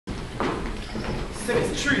So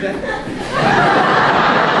it's true then.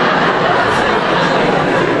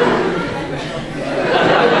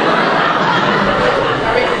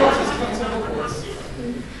 Harry Potter's come to Hogwarts.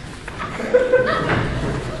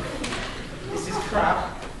 This is Crab,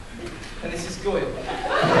 and this is Goyle.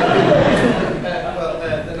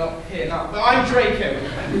 They're not here now. But I'm Draco.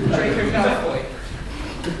 Draco Malfoy.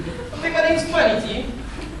 I think my name's funny to you.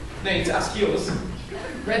 No need to ask yours.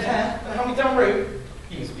 Red hair, a hand-me-down robe.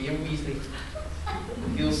 You must be a Weasley.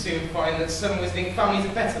 You'll soon find that some Wizarding families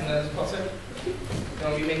are better than those, Potter.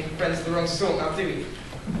 Don't be making friends of the wrong sort now, do we?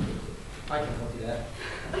 I can help you there.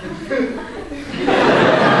 I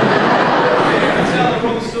can tell the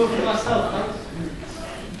wrong sort for myself, mate.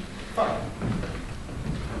 Fine.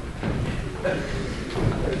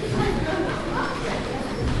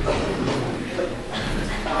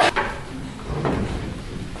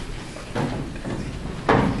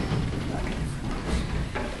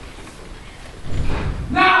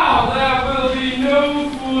 Now there will be no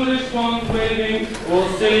foolish ones waiting or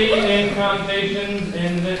silly incantations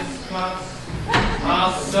in this class.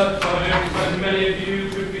 As such, I hope that many of you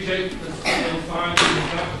could appreciate the skill science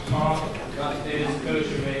and part that is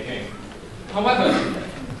potion making. However,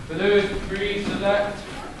 for those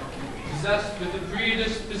possessed with the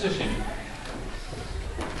predisposition,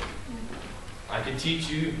 I can teach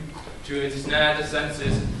you to ensnare the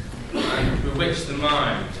senses and bewitch the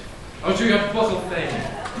mind. I'll show you how to bottle fame,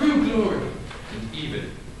 prove glory, and even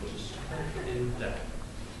put a strength in death.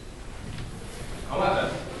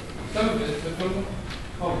 However, some of us become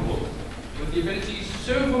comfortable with the abilities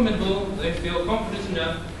so formidable that they feel confident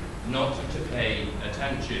enough not to pay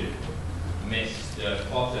attention. Mr.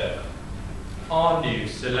 Potter, our new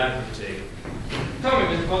celebrity. Tell me,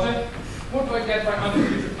 Mr. Potter, what do I get by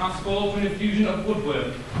unfiltered asphalt for an infusion of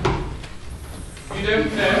woodworm? You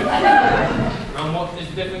don't know? And what is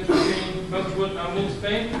the difference between Milkwood and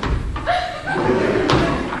Wolfsbane?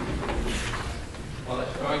 Well,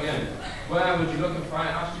 let's try again. Where would you look if I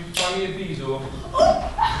asked you to find me a bezoar?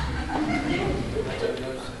 I don't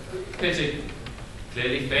know, sir. Pity.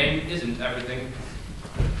 Clearly fame isn't everything.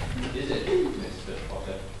 Is it, Mr.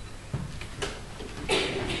 Potter?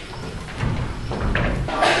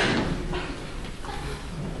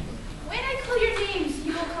 When I call your names,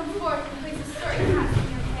 you will come forth and place a certain hat in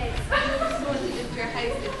your heads. So that if your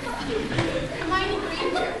house is Hermione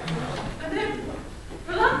Granger. And then,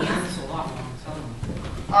 Rolanda. That's a lot, Mom.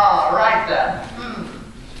 Ah, right then.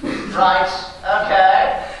 Right, okay.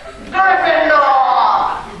 Gryffindor!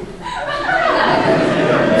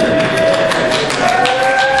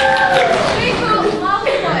 Draco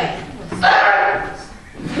Malfoy.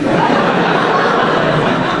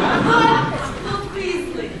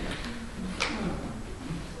 Weasley.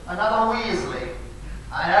 Another Weasley.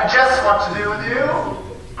 I know just what to do with you.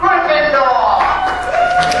 Gryffindor!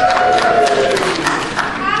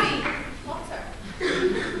 Harry Potter.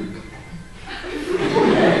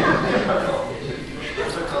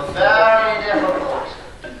 Difficult, very difficult.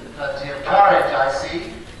 Plenty of courage, I see.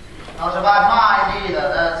 Not a bad mind either,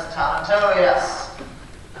 there's talent, oh yes.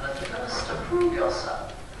 And a thirst to prove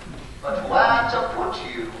yourself. But where to put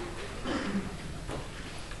you?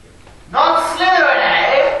 Not Slytherin,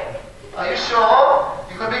 eh? Are you sure?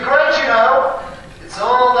 You could be great, you know. It's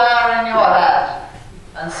all there in your head.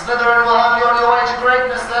 And Slytherin will have you on your way to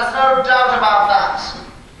greatness, there's no doubt about that.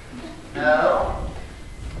 No?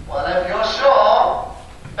 Well, if you're sure,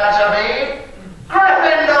 better be.